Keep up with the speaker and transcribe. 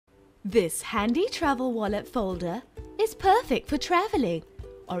This handy travel wallet folder is perfect for traveling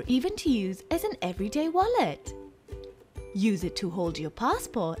or even to use as an everyday wallet. Use it to hold your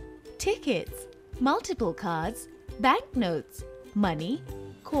passport, tickets, multiple cards, banknotes, money,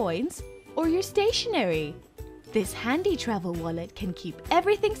 coins, or your stationery. This handy travel wallet can keep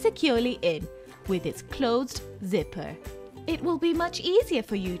everything securely in with its closed zipper. It will be much easier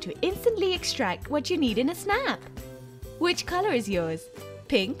for you to instantly extract what you need in a snap. Which color is yours?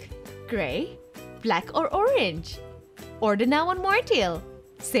 Pink, gray, black or orange? Order now on Moredeal.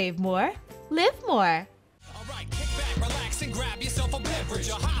 Save more, live more. Alright, kick back, relax and grab yourself a beverage.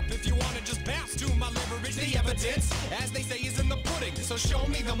 Or hop if you wanna just bounce to my leverage. The evidence, as they say, is in the pudding. So show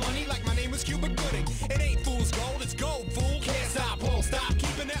me the money like my name is Cuba Gooding. It ain't fool's gold, it's gold, fool. Can't stop, won't stop,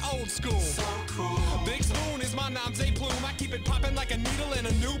 keeping it old school. So cool. Big Spoon is my nom de plume. I keep it popping like a needle in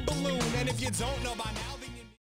a new balloon. And if you don't know by now,